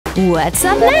What's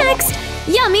up next?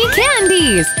 Yummy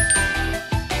candies!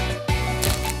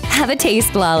 Have a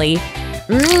taste, Lolly.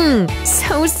 Mmm,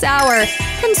 so sour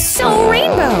and so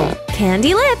rainbow.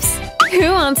 Candy lips.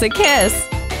 Who wants a kiss?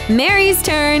 Mary's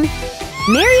turn.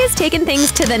 Mary has taken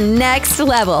things to the next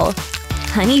level.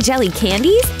 Honey jelly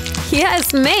candies?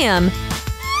 Yes, ma'am.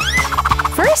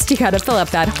 First, you gotta fill up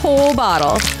that whole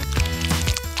bottle.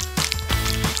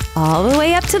 All the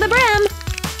way up to the brim.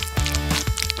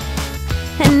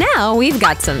 And now we've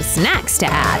got some snacks to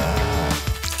add.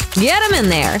 Get them in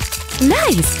there.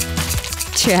 Nice!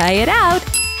 Try it out.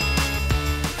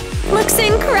 Looks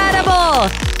incredible!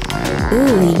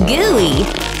 Ooey gooey.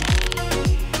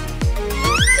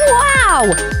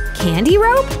 Wow! Candy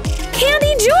rope?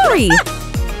 Candy jewelry!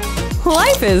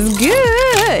 Life is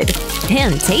good!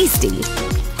 And tasty.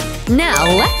 Now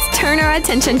let's turn our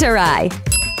attention to Rye.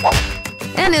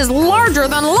 And his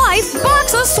larger-than-life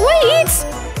box of sweets!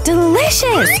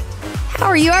 Delicious! How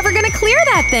are you ever gonna clear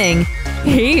that thing?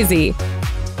 Easy.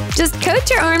 Just coat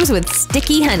your arms with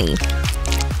sticky honey.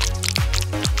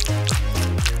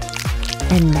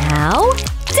 And now,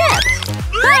 dip!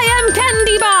 I am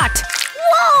Candy Bot!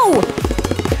 Whoa!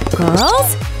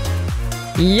 Girls?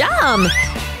 Yum!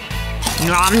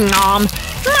 Nom nom!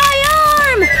 My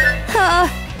arm!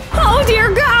 Oh dear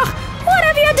God! What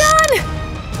have you done?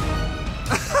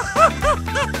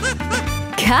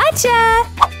 Gotcha!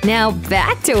 Now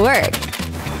back to work.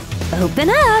 Open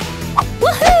up!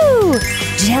 Woohoo!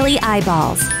 Jelly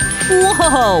eyeballs.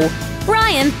 Whoa!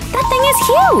 Ryan, that thing is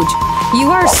huge! You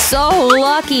are so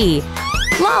lucky!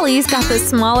 Lolly's got the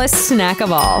smallest snack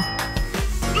of all.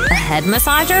 A head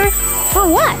massager? For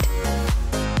what?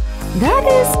 That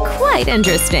is quite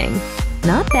interesting.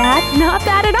 Not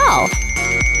bad at all.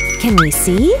 Can we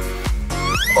see?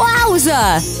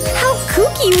 Wowza! How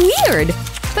kooky weird!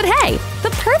 But hey, the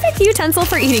perfect utensil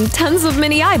for eating tons of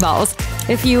mini eyeballs,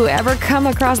 if you ever come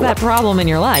across that problem in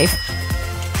your life.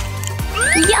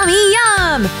 Yummy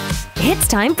yum! It's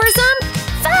time for some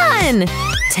fun!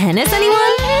 Tennis,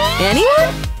 anyone?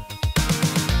 Anyone?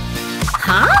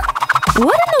 Huh?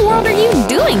 What in the world are you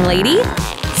doing, lady?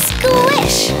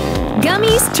 Squish!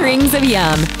 Gummy strings of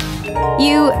yum.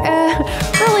 You,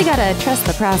 really gotta trust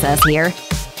the process here.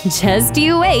 Just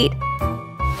you wait.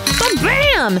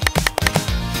 Ba-bam!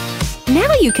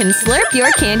 Now you can slurp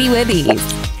your candy with ease.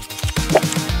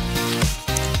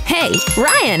 Hey,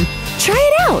 Ryan, try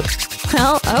it out!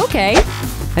 Well, okay.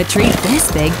 A treat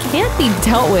this big can't be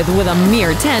dealt with a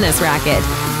mere tennis racket.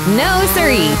 No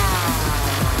siree!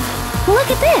 Look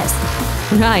at this!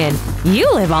 Ryan,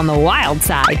 you live on the wild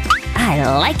side. I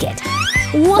like it.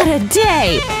 What a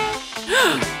day!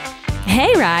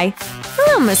 Hey, Rye. A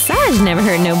little massage never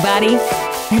hurt nobody.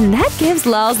 And that gives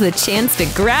Lols the chance to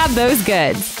grab those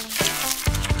goods.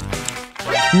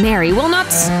 Mary will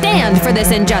not stand for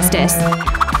this injustice.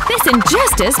 This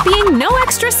injustice being no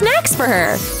extra snacks for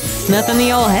her. Nothing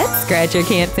the old head scratcher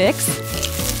can't fix.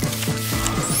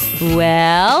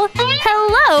 Well,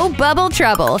 hello, Bubble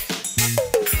Trouble.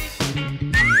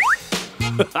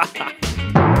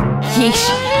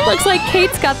 Yeesh, looks like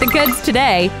Kate's got the goods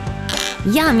today.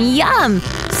 Yum, yum,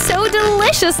 so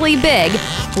deliciously big.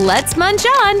 Let's munch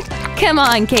on. Come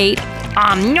on, Kate.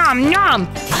 Nom nom.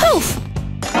 Poof!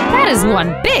 That is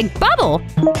one big bubble.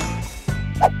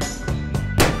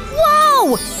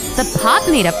 Whoa! The pop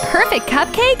made a perfect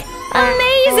cupcake?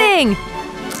 Amazing!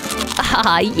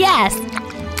 Ah, yes!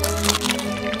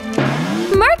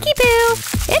 Marky Poo,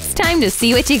 it's time to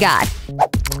see what you got.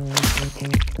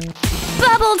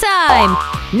 Bubble time!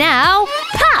 Now,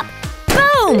 pop!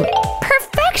 Boom!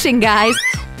 Perfection, guys!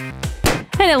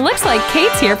 And it looks like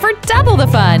Kate's here for double the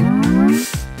fun!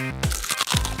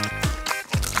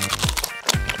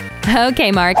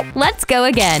 Okay, Mark, let's go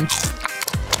again.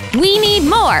 We need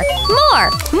more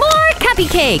cuppy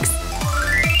cakes!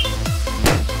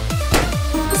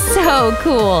 So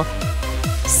cool!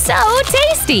 So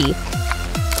tasty!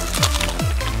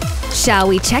 Shall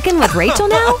we check in with Rachel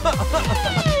now?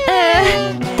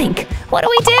 Think. What do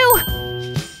we do?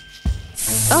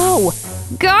 Oh,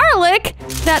 garlic!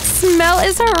 That smell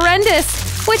is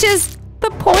horrendous! Which is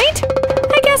the point?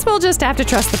 I guess we'll just have to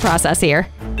trust the process here.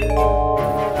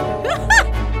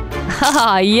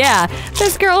 Haha, yeah,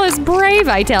 this girl is brave,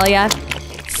 I tell ya.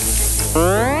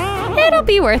 It'll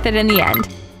be worth it in the end.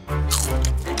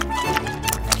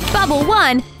 Bubble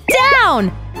 1,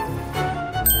 down!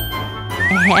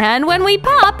 And when we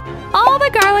pop, all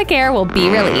the garlic air will be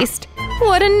released.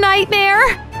 What a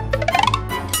nightmare!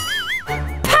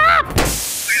 Pop!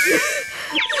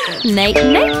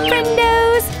 Night-night,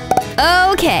 friendos!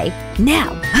 Okay,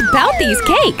 now, about these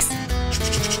cakes!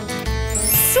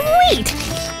 Sweet!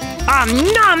 Nom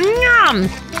nom!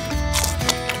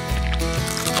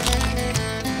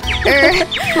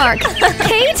 Mark.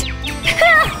 Kate?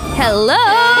 Hello,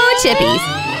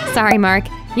 Chippies. Sorry, Mark.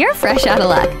 You're fresh out of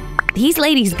luck. These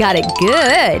ladies got it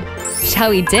good. Shall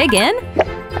we dig in?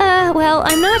 Well,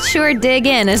 I'm not sure dig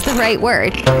in is the right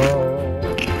word.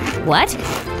 What?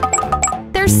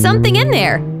 There's something in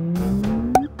there.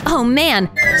 Oh man,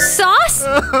 sauce?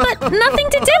 But nothing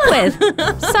to dip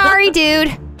with. Sorry,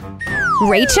 dude.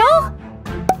 Rachel?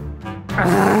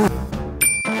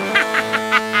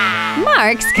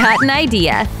 Mark's got an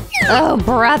idea. Oh,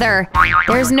 brother.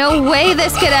 There's no way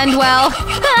this could end well.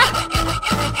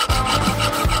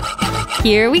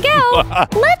 Here we go.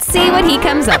 Let's see what he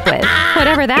comes up with.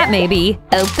 Whatever that may be.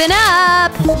 Open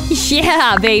up.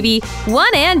 Yeah, baby.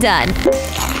 One and done.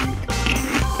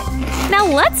 Now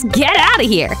let's get out of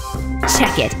here.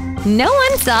 Check it. No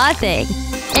one saw a thing.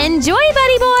 Enjoy,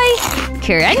 buddy boy.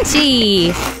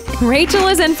 Crunchy. Rachel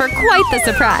is in for quite the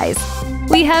surprise.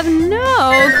 We have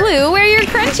no clue where your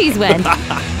crunchies went.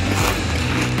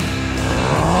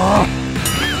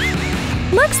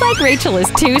 Looks like Rachel is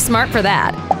too smart for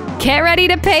that. Get ready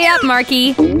to pay up,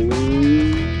 Marky.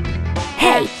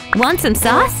 Hey, want some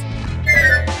sauce?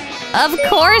 Of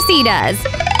course he does.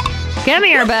 Come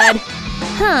here, bud.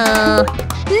 Huh.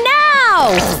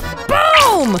 Now!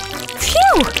 Boom!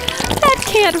 Phew! That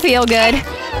can't feel good.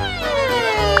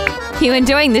 You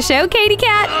enjoying the show, Katy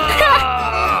Cat?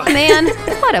 Man,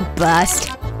 what a bust.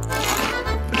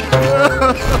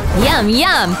 Yum,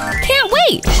 yum. Can't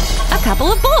wait. A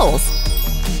couple of bowls.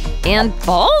 And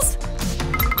balls?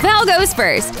 Val goes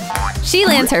first. She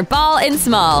lands her ball in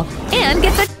small and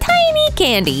gets a tiny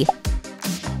candy.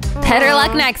 Better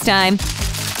luck next time.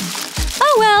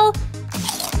 Oh well.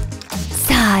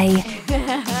 Sigh.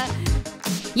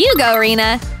 You go,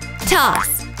 Rena.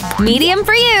 Toss. Medium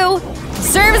for you.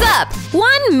 Serves up.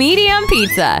 One medium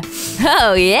pizza.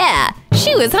 Oh yeah,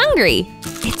 she was hungry.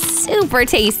 It's super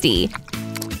tasty.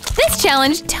 This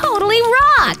challenge totally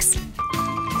rocks.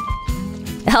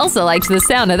 Elsa likes the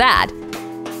sound of that.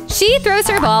 She throws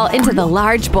her ball into the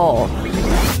large bowl.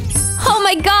 Oh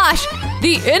my gosh!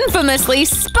 The infamously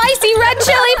spicy red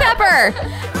chili pepper!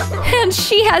 And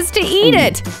she has to eat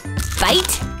it!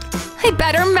 Bite! I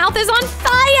bet her mouth is on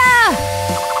fire!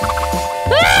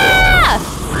 Ah!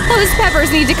 Those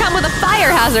peppers need to come with a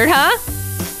fire hazard, huh?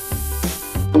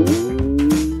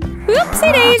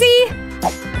 Oopsie daisy!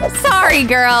 Sorry,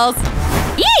 girls!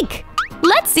 Eek!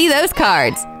 Let's see those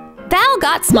cards. Val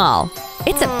got small.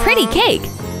 It's a pretty cake.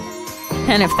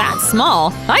 And if that's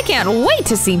small, I can't wait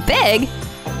to see big!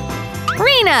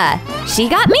 Rena! She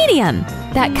got medium!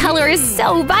 That color is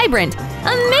so vibrant!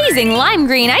 Amazing lime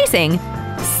green icing!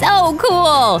 So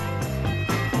cool!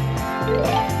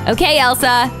 Okay,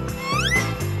 Elsa.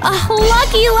 Oh,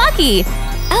 lucky, lucky!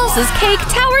 Elsa's cake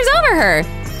towers over her!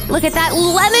 Look at that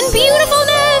lemon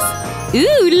beautifulness!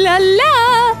 Ooh la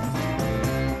la!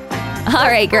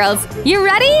 Alright, girls, you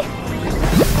ready?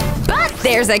 But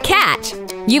there's a catch!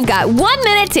 You've got 1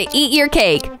 minute to eat your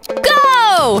cake.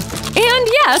 Go! And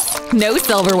yes, no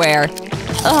silverware.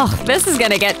 Oh, this is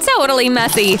gonna get totally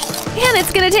messy. And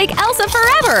it's gonna take Elsa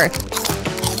forever.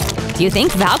 Do you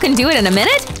think Val can do it in a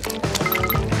minute?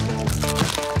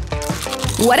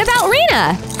 What about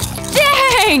Rena?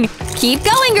 Dang! Keep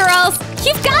going, girls.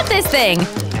 You've got this thing.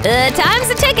 Time's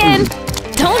a ticking.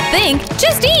 Don't think,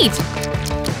 just eat.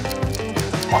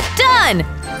 Done!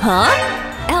 Huh?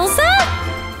 Elsa?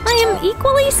 I am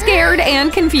equally scared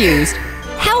and confused.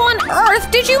 How on earth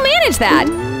did you manage that?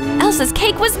 Elsa's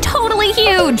cake was totally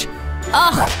huge.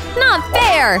 Ugh, not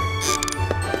fair.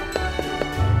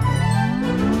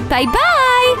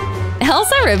 Bye-bye.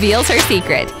 Elsa reveals her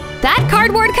secret. That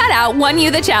cardboard cutout won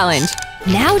you the challenge.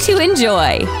 Now to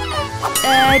enjoy.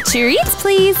 Treats,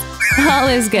 please. All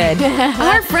is good.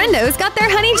 Our friendos got their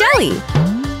honey jelly.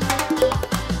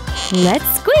 Let's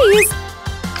squeeze.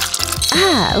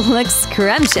 Ah, looks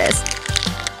scrumptious.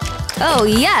 Oh,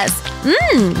 yes.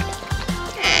 Mmm.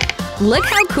 Look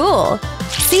how cool.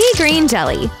 Sea green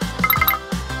jelly.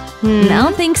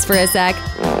 Now thinks for a sec.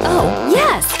 Oh,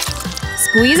 yes.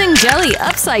 Squeezing jelly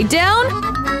upside down.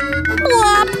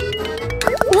 Plop.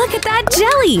 Look at that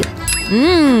jelly.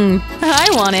 Mmm, I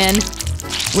want in.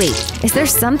 Wait, is there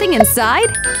something inside?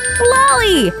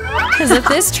 Lolly! As if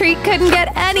this treat couldn't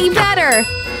get any better.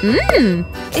 Mmm,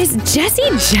 is Jessie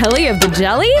jelly of the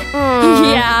jelly?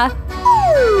 Yeah.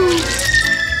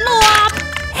 Blop!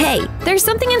 Hey, there's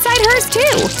something inside hers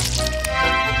too.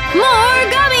 More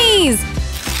gummies!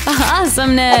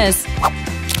 Awesomeness!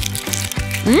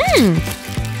 Mmm.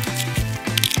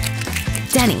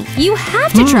 Denny, you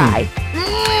have to try.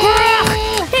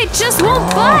 It just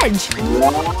won't budge.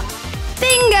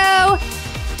 Bingo!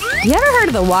 You ever heard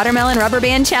of the watermelon rubber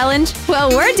band challenge? Well,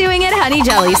 we're doing it honey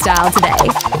jelly style today.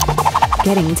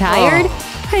 Getting tired?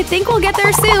 I think we'll get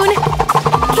there soon.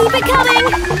 Keep it coming!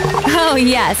 Oh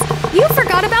yes, you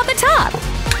forgot about the top!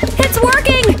 It's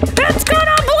working! It's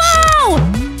gonna blow!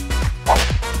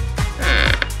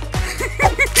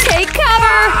 Take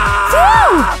cover!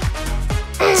 Woo!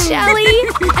 Jelly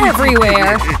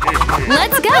everywhere!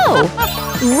 Let's go!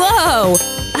 Whoa!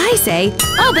 I say,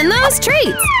 open those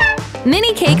treats!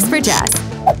 Mini cakes for Jess,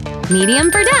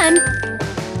 medium for Den,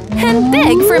 and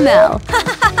big for Mel.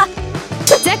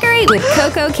 Decorate with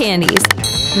cocoa candies.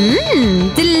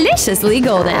 Mmm, deliciously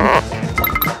golden.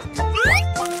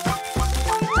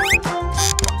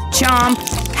 Chomp!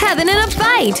 Heaven in a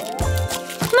bite!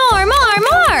 More, more,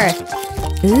 more!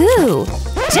 Ooh,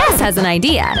 Jess has an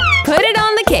idea. Put it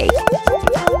on the cake.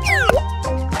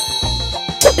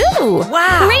 Ooh,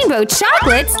 wow! Rainbow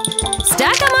chocolates!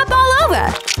 Stack them up all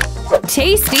over.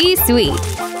 Tasty sweet.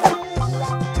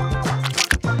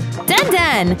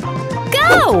 Den,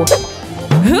 go!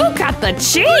 Who got the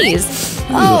cheese?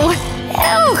 Oh,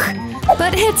 ew!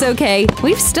 But it's okay.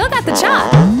 We've still got the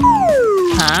chop.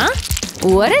 Huh?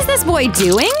 What is this boy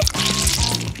doing?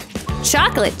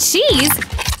 Chocolate cheese?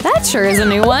 That sure is a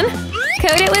new one.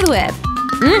 Coat it with whip.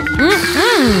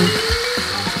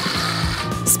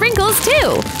 Sprinkles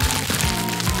too.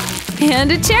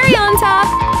 And a cherry on top.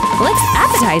 Looks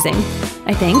appetizing,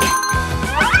 I think.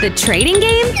 The trading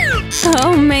game?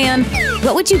 Oh man,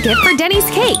 what would you get for Denny's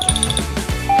cake?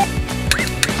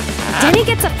 Denny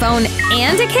gets a phone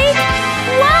and a cake?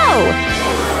 Whoa!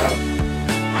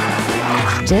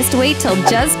 Just wait till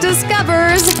Jess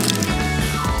discovers.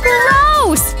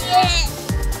 Gross!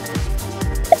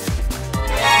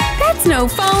 That's no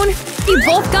phone. You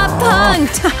both got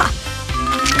punked.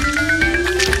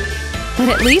 But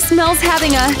at least Mel's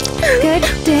having a good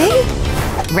day.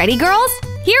 Ready, girls?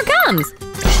 Here comes.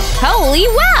 Holy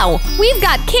wow! We've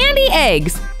got candy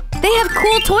eggs. They have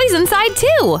cool toys inside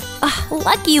too.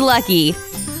 Lucky, lucky.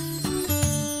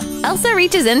 Elsa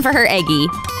reaches in for her eggie.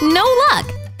 No luck.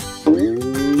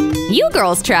 You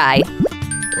girls try.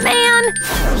 Man,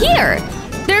 here.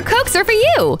 Their Cokes are for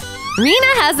you.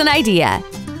 Rena has an idea.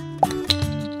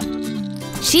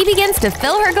 She begins to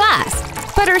fill her glass.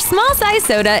 But her small-sized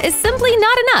soda is simply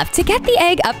not enough to get the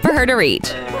egg up for her to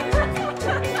reach.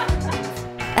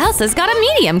 Elsa's got a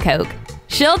medium Coke.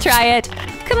 She'll try it.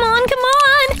 Come on, come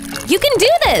on! You can do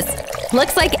this!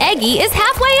 Looks like Eggie is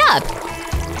halfway up.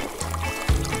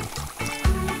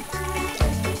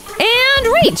 And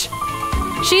reach!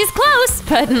 She's close,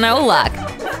 but no luck.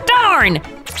 Darn!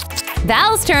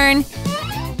 Val's turn.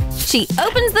 She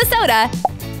opens the soda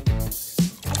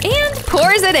and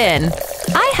pours it in.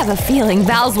 I have a feeling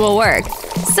Val's will work.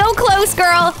 So close,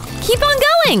 girl! Keep on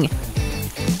going!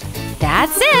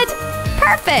 That's it!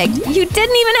 Perfect! You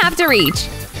didn't even have to reach.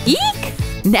 Eek!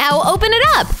 Now open it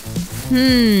up!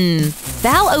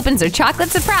 Val opens her chocolate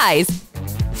surprise.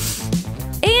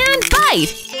 And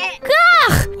bite!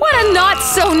 Ugh! What a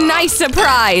not-so-nice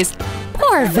surprise!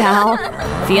 Poor Val.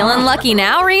 Feeling lucky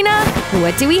now, Rena?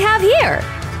 What do we have here?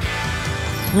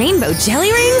 Rainbow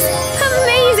jelly rings?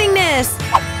 Amazingness!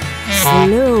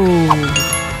 Slow.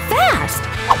 Fast.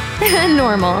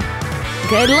 Normal.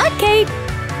 Good luck, Kate.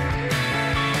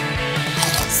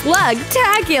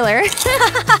 Slug-tacular.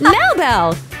 Now,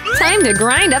 Belle. Time to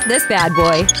grind up this bad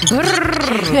boy.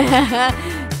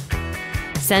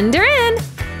 Send her in.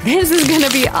 This is gonna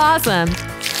be awesome.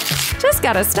 Just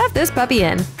gotta stuff this puppy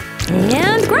in.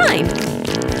 And grind.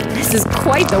 This is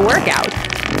quite the workout.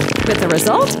 But the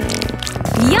result?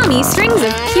 Yummy strings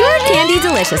of pure candy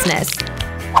deliciousness.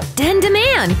 Den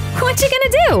demand! What you gonna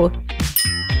do?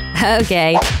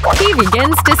 Okay, he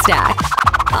begins to stack.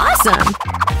 Awesome!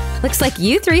 Looks like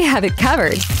you three have it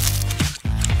covered.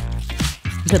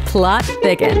 The plot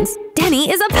thickens. Denny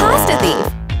is a pasta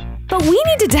thief! But we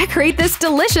need to decorate this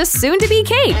delicious soon-to-be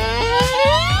cake!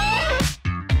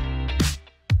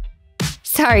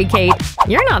 Sorry, Kate.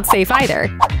 You're not safe either.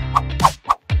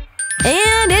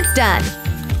 And it's done!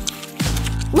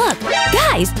 Look,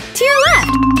 guys, to your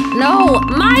left! No,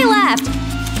 my left!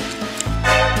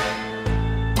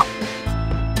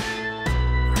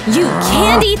 You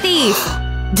candy thief!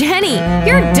 Denny,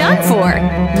 you're done for!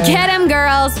 Get him,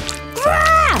 girls!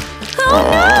 Ah! Oh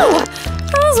no!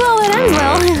 All's well that ends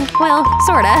well. Well,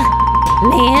 sorta.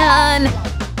 Man!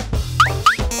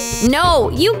 No,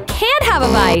 you can't have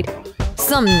a bite!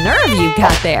 Some nerve you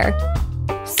got there!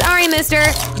 Sorry, mister.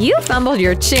 You fumbled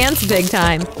your chance big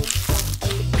time.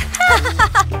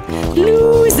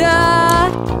 Loser!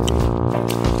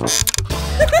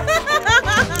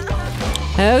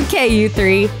 Okay, you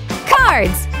three.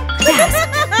 Cards! Fast.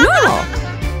 Normal.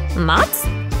 Mott's?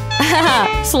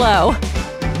 Slow.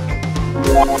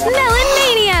 Melon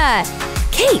Mania!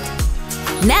 Kate.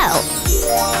 Nell.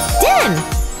 Den.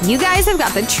 You guys have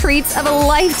got the treats of a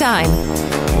lifetime.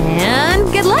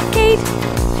 And good luck, Kate.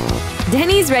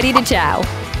 Denny's ready to chow.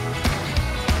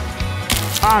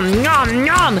 Nom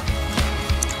nom!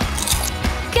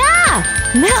 Gah!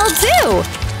 Nell too!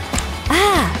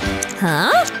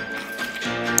 Huh?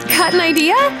 Got an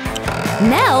idea?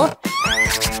 Nell?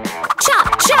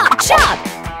 Chop, chop,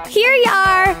 chop! Here you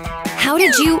are! How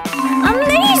did you…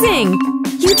 Amazing!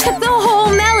 You took the whole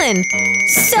melon!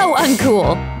 So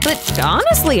uncool, but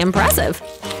honestly impressive.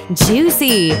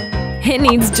 Juicy! It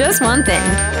needs just one thing.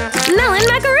 Melon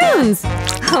macaroons!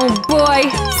 Oh boy,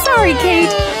 sorry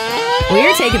Kate.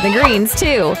 We're taking the greens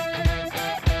too.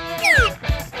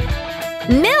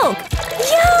 Milk!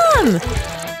 Yum!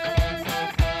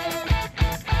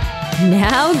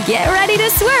 Now get ready to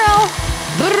swirl!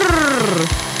 Brrr.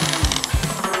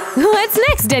 What's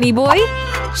next, Denny boy?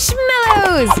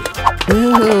 Schmellows!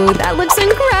 Ooh, that looks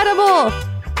incredible!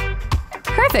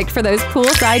 Perfect for those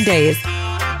poolside days.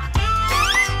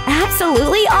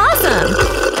 Absolutely awesome!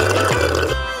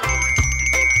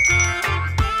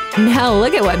 Now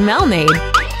look at what Mel made.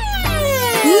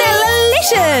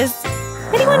 Melalicious!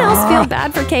 Anyone else feel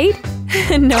bad for Kate?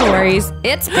 No worries,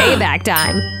 it's payback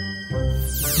time.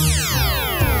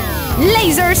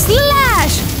 Laser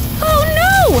slash! Oh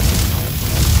no!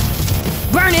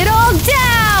 Burn it all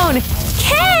down!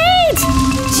 Kate!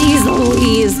 Jeez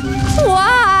Louise,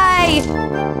 why?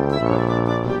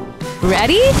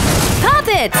 Ready? Pop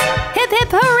it! Hip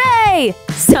hip hooray!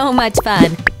 So much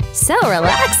fun. So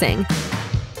relaxing.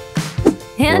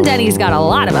 And Denny's got a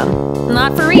lot of them.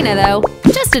 Not for Rena though,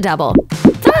 just a double.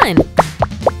 Fun!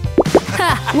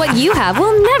 Ha! What you have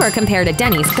will never compare to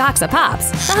Denny's Goxa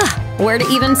Pops. Where to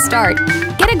even start?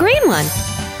 Get a green one.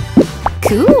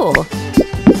 Cool.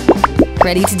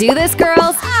 Ready to do this,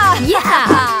 girls?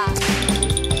 Yeah!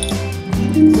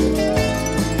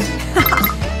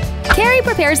 Carrie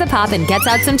prepares a pop and gets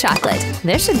out some chocolate.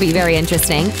 This should be very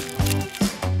interesting.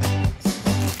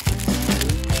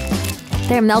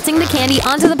 They're melting the candy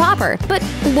onto the popper. But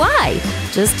why?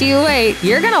 Just you wait,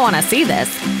 you're gonna wanna see this.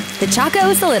 The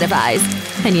choco solidifies.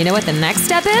 And you know what the next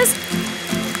step is?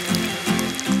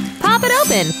 Pop it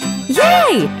open!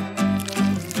 Yay!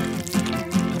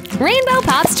 Rainbow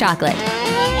Pops chocolate.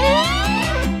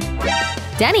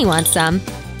 Denny wants some.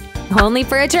 Only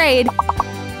for a trade.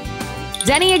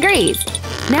 Denny agrees.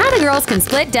 Now the girls can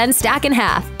split Den's stack in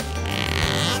half.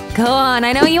 Go on,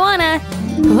 I know you wanna.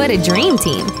 What a dream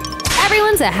team.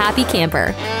 Everyone's a happy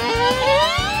camper.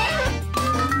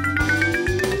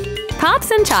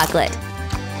 Pops and chocolate.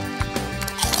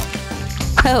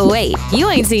 Oh wait, you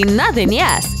ain't seen nothing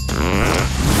yet.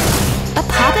 A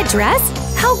Pop-It dress?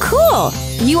 How cool!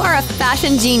 You are a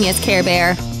fashion genius, Care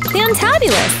Bear.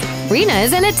 Fantabulous! Rena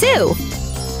is in it too.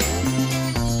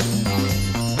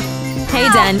 Hey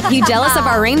Den, you jealous of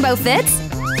our rainbow fits?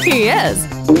 He is.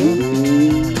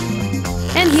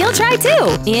 And he'll try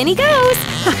too. In he goes.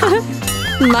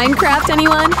 Minecraft,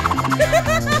 anyone?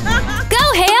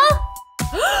 Go, Hale!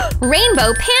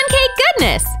 Rainbow pancake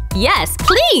goodness! Yes,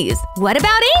 please! What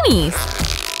about Amy's?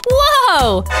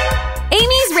 Whoa!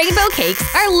 Amy's rainbow cakes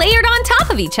are layered on top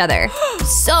of each other.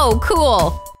 So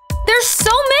cool! There's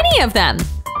so many of them!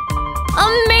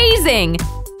 Amazing!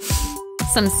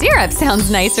 Some syrup sounds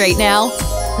nice right now.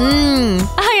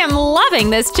 I am loving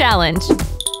this challenge.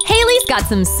 Haley's got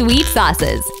some sweet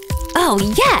sauces. Oh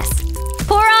yes!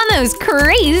 Pour on those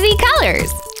crazy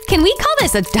colors! Can we call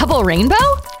this a double rainbow?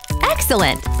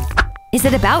 Excellent! Is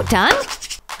it about done?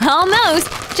 Almost!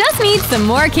 Just needs some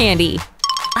more candy.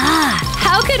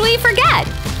 How could we forget?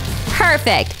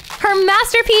 Perfect! Her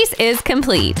masterpiece is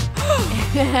complete.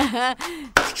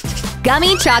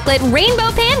 Gummy chocolate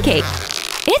rainbow pancake.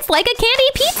 It's like a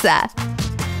candy pizza.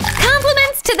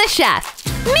 Compliments to the chef.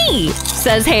 Me,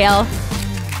 says Hale.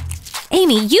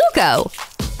 Amy, you go.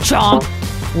 Chomp.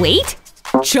 Wait.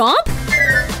 Chomp?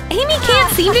 Amy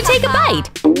can't seem to take a bite.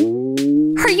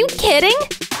 Are you kidding?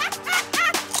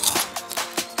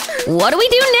 What do we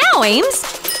do now, Ames?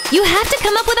 You have to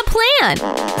come up with a plan.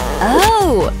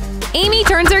 Oh, Amy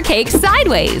turns her cake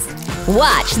sideways.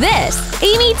 Watch this.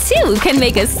 Amy too can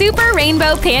make a super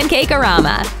rainbow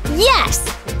pancake-orama. Yes!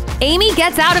 Amy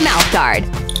gets out a mouth guard.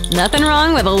 Nothing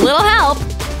wrong with a little help.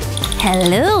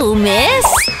 Hello, miss.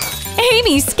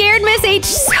 Amy scared Miss H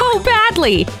so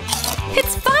badly.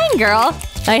 It's fine, girl.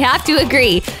 I have to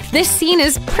agree. This scene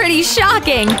is pretty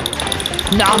shocking.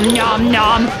 Nom nom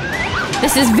nom.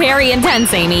 This is very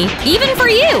intense, Amy. Even for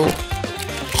you.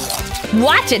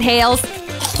 Watch it, Hales.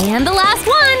 And the last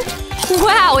one!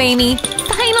 Wow, Amy!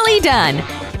 Finally done!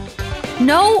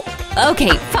 No?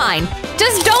 Okay, fine.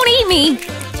 Just don't eat me!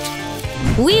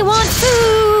 We want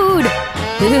food!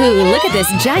 Ooh, look at this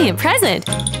giant present!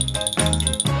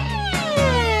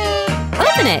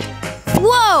 Open it!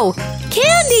 Whoa!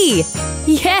 Candy!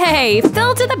 Yay!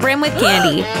 Filled to the brim with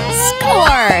candy!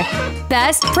 Score!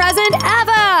 Best present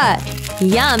ever!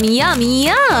 Yum, yum,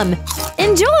 yum!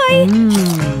 Enjoy!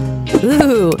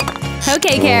 Ooh!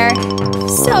 Okay, Care.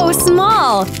 So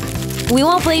small! We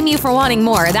won't blame you for wanting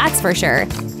more, that's for sure.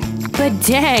 But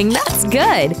dang, that's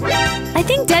good! I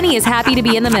think Denny is happy to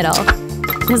be in the middle.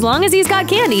 As long as he's got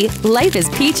candy, life is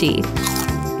peachy.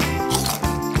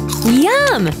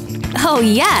 Yum! Oh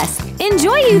yes!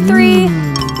 Enjoy, you three!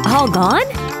 All gone?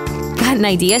 Got an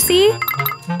idea, see?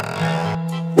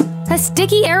 A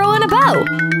sticky arrow and a bow!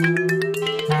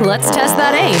 Let's test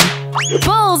that aim!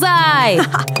 Bullseye!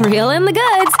 Reel in the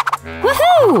goods!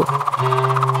 Woohoo!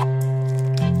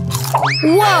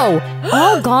 Whoa!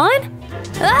 All gone?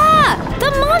 Ah!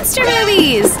 The monster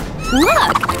movies!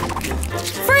 Look!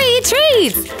 Free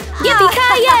treats!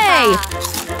 Yippee-ki-yay!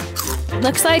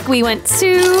 Looks like we went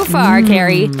too far,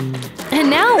 Carrie. And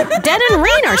now Den and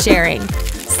Rain are sharing.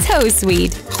 So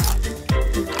sweet.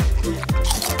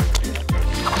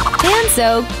 And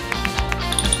so,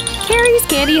 Carrie's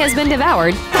candy has been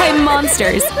devoured by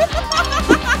monsters.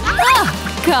 Oh,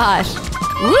 gosh.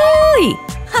 Woo!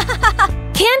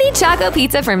 Candy Choco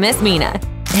Pizza for Miss Mina.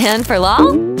 And for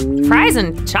Lol, fries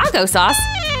and Choco sauce.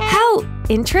 How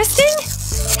interesting.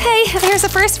 Hey, there's a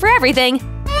first for everything.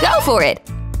 Go for it.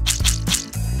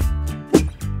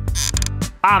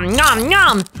 Nom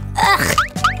nom! Ugh!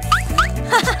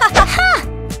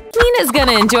 Mina's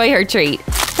gonna enjoy her treat.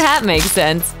 That makes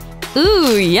sense.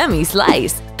 Ooh, yummy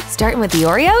slice. Starting with the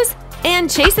Oreos and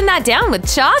chasing that down with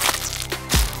chalk?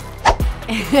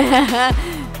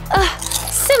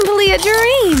 Simply a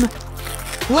dream!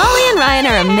 Lolly and Ryan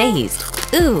are amazed.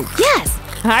 Ooh, yes!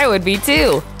 I would be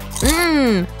too.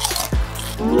 Mmm.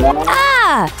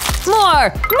 Ah!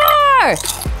 More! More!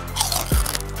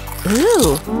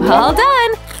 Ooh, all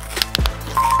done!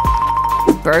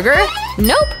 Burger?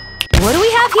 Nope! What do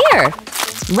we have here?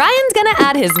 Ryan's gonna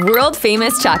add his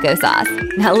world-famous Choco sauce.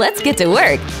 Now let's get to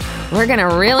work. We're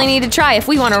gonna really need to try if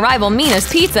we want to rival Mina's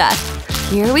pizza.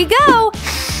 Here we go!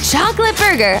 Chocolate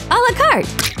burger a la carte!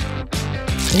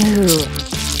 Ooh.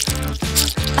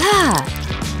 Ah!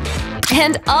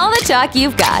 And all the chalk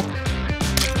you've got.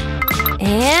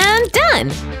 And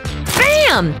done!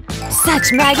 Bam!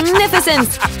 Such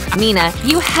magnificence! Mina,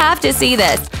 you have to see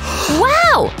this!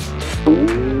 Wow!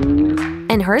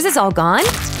 And hers is all gone?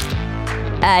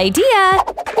 Idea!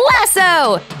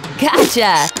 Lasso!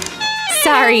 Gotcha!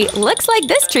 Sorry, looks like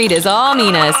this treat is all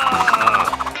Mina's.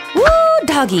 Woo,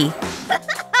 doggy!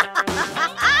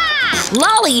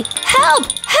 Lolly,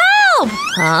 help! Help!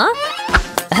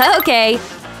 Huh? Okay.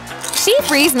 She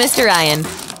frees Mr. Ryan.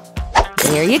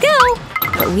 There you go.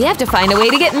 But we have to find a way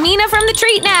to get Mina from the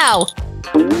treat now.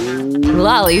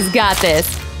 Lolly's got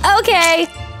this. Okay.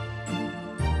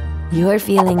 You're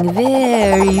feeling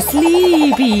very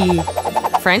sleepy.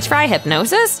 French fry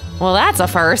hypnosis? Well, that's a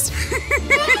first.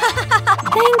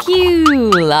 Thank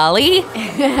you, Lolly.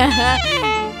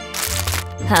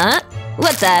 Huh?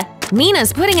 What the?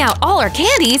 Mina's putting out all our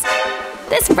candies?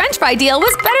 This French fry deal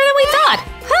was better than we thought.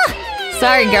 Huh.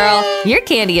 Sorry, girl. Your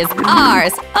candy is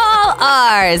ours. All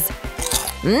ours.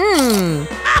 Mmm.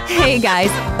 Hey,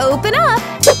 guys. Open up.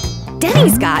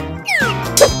 Denny's got…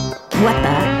 What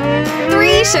the?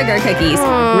 3 sugar cookies.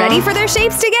 Ready for their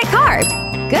shapes to get carved.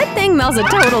 Good thing Mel's a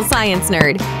total science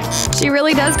nerd. She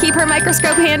really does keep her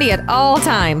microscope handy at all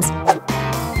times.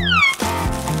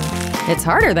 It's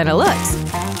harder than it looks.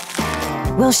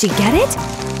 Will she get it?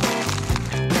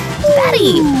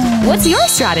 Betty! What's your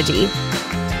strategy?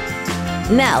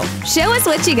 Mel, show us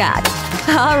what you got.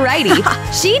 Alrighty,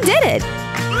 she did it!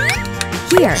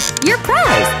 Here, your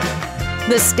prize!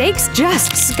 The stakes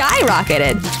just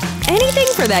skyrocketed. Anything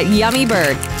for that yummy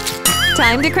bird.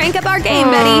 Time to crank up our game,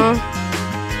 Betty!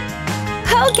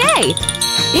 Okay!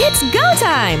 It's go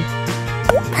time!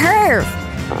 Perf!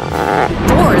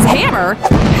 Thor's hammer?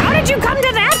 How did you come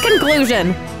to that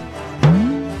conclusion?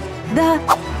 The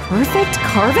perfect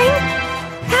carving?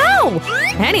 How?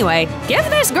 Anyway, give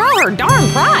this girl her darn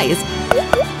prize!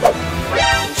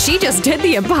 She just did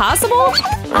the impossible?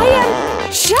 I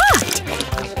am shocked!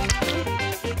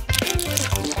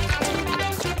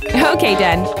 Okay,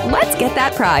 Den, let's get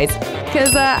that prize.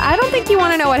 Cause I don't think you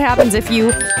want to know what happens if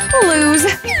you lose.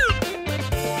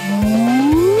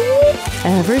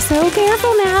 Ever so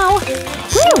careful now.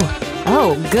 Whew!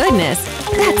 Oh, goodness.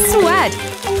 That sweat.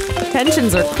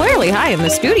 Tensions are clearly high in the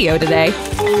studio today.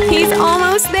 He's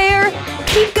almost there!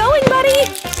 Keep going, buddy!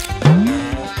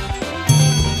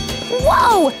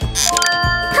 Whoa!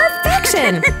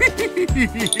 Perfection!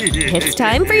 It's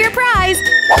time for your prize!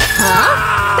 Huh?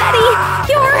 Betty,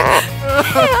 your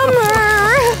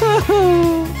hammer!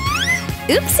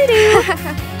 Oopsie-doo!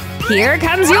 Here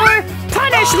comes your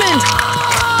punishment!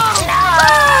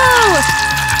 No!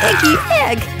 Icky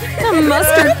egg! A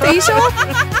mustard facial?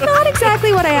 Not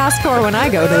exactly what I asked for when I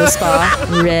go to the spa.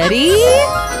 Ready?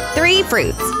 3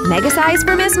 fruits. Mega size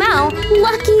for Miss Mel.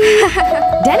 Lucky!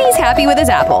 Denny's happy with his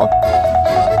apple.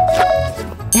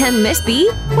 And Miss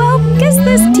B? Well, guess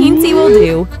this teensy will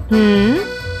do.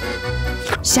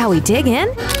 Shall we dig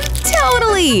in?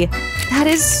 Totally! That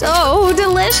is so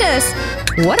delicious!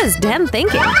 What is Den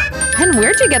thinking? And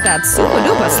where'd you get that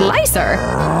super-duper slicer?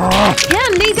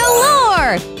 Candy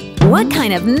galore! What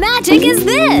kind of magic is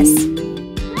this?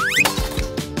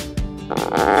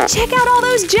 Check out all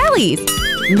those jellies!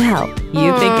 Mel,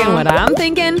 you thinking what I'm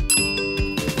thinking?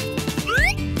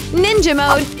 Ninja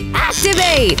mode,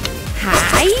 activate!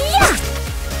 Hi-ya!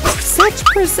 Such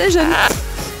precision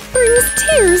brings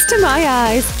tears to my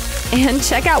eyes. And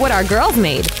check out what our girls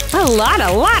made. A lot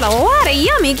of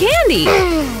yummy candy!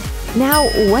 Now,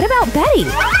 what about Betty?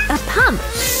 A pump.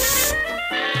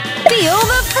 Feel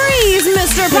the freeze,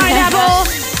 Mr. Pineapple!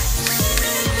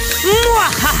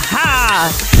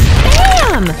 Mwahaha!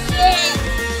 Bam!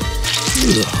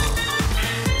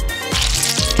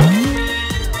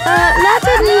 That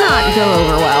did not go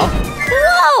over well.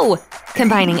 Whoa!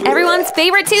 Combining everyone's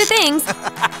favorite 2 things.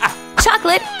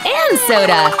 Chocolate and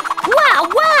soda.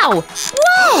 Wow!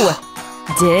 Whoa!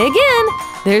 Dig in.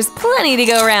 There's plenty to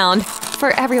go around.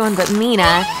 For everyone but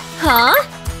Mina. Huh?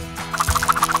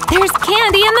 There's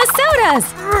candy in the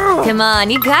sodas! Come on,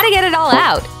 you gotta get it all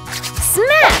out.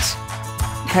 Smash!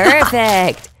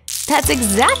 Perfect! That's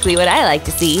exactly what I like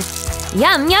to see.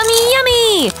 Yum, yummy,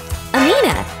 yummy!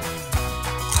 Amina!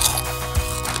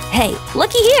 Hey,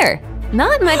 looky here!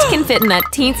 Not much can fit in that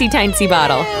teensy-tiny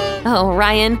bottle. Oh,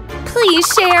 Ryan, please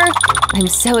share! I'm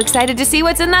so excited to see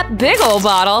what's in that big old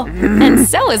bottle! And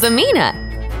so is Amina!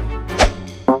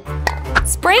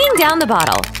 Spraying down the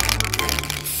bottle.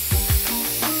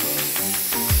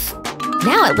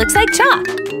 Now it looks like chalk,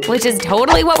 which is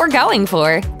totally what we're going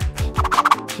for.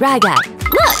 Raga,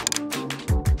 look!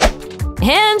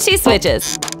 And she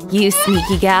switches. You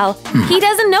sneaky gal. He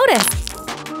doesn't notice.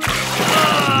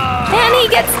 And he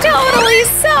gets totally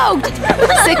soaked!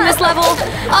 Sickness level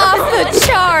off the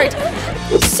chart!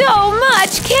 So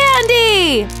much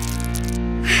candy!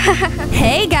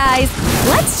 Hey guys,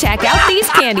 let's check out these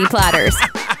candy platters.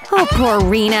 Oh, poor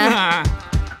Rena.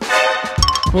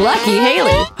 Lucky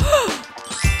Haley.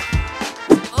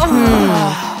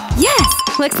 Yes!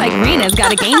 Looks like Rena's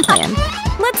got a game plan.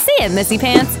 Let's see it, Missy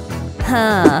Pants.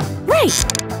 Huh. Right!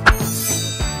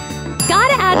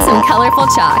 Gotta add some colorful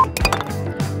chalk.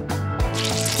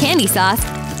 Candy sauce.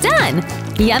 Done!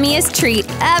 Yummiest treat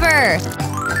ever!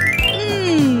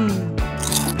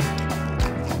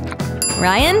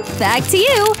 Ryan, back to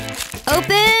you!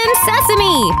 Open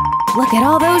sesame! Look at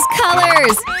all those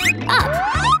colors! Up!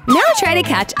 Now try to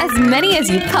catch as many as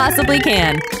you possibly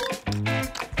can.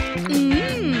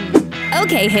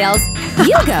 Okay, Hales,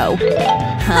 you go.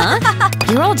 Huh?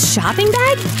 Your old shopping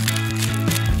bag?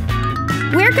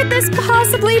 Where could this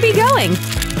possibly be going?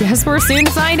 Guess we're soon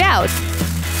to find out.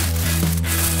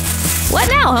 What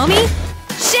now, homie?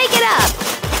 Shake it up!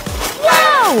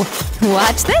 Whoa!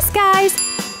 Watch this, guys!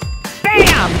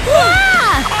 Bam!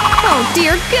 Ah! Oh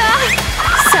dear God!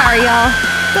 Sorry, y'all.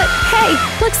 But hey,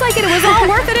 looks like it was all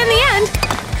worth it in the end!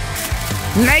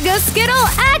 Mega Skittle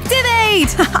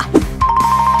activate!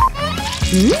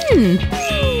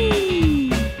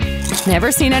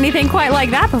 Never seen anything quite like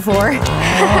that before.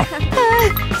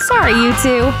 Sorry, you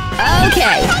two.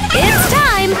 Okay, it's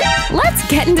time! Let's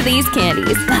get into these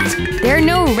candies. But they're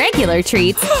no regular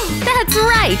treats. That's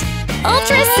right!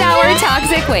 Ultra sour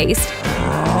toxic waste.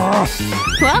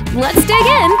 Well, let's dig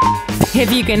in.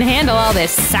 If you can handle all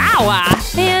this sour.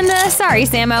 And sorry,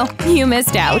 Sammo, you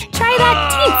missed out. Try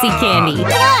that teensy candy.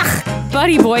 Ugh!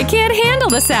 Buddy boy can't handle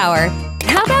the sour.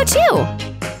 How about you?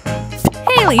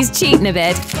 Haley's cheating a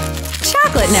bit.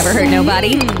 Chocolate never hurt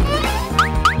nobody.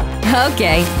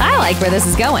 Okay, I like where this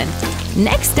is going.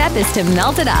 Next step is to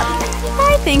melt it up.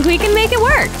 I think we can make it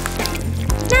work.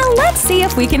 Now let's see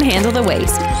if we can handle the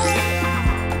waste.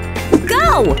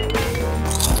 Go!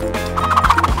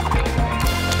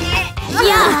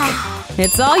 Yuck!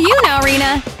 It's all you now,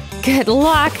 Rena. Good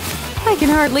luck. I can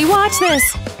hardly watch this.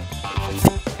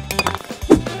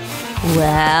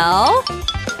 Well…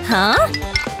 Huh?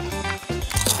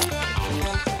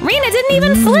 Rena didn't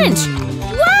even flinch!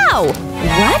 Wow!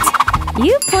 What?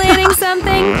 You planning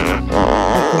something?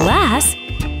 A glass?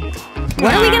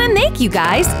 What are we gonna make, you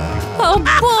guys? Oh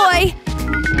boy!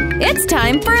 It's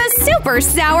time for a super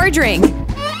sour drink!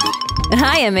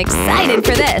 I am excited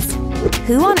for this!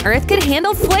 Who on earth could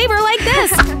handle flavor like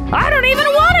this? I don't even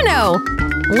want to know!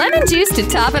 Lemon juice to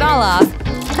top it all off.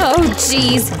 Oh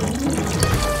jeez.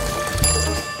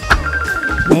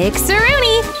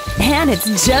 Mix-a-rooney! And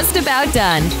it's just about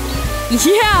done.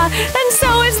 Yeah, and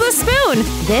so is the spoon!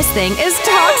 This thing is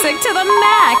toxic to the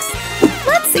max!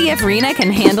 Let's see if Rena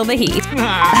can handle the heat.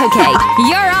 Okay,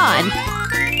 you're on!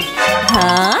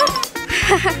 Huh?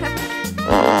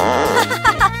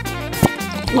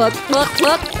 Look!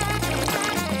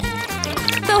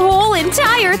 The whole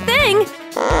entire thing!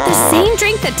 The same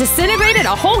drink that disintegrated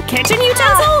a whole kitchen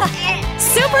utensil?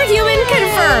 Superhuman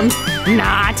confirmed!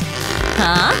 Not!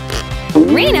 Huh?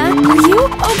 Rena, are you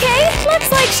okay?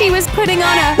 Looks like she was putting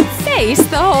on a face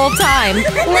the whole time.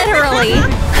 Literally.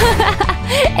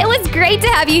 It was great to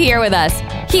have you here with us.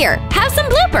 Here, have some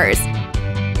bloopers.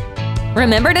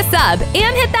 Remember to sub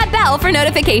and hit that bell for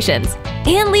notifications.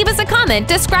 And leave us a comment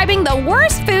describing the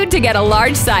worst food to get a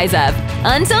large size of.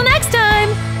 Until next time!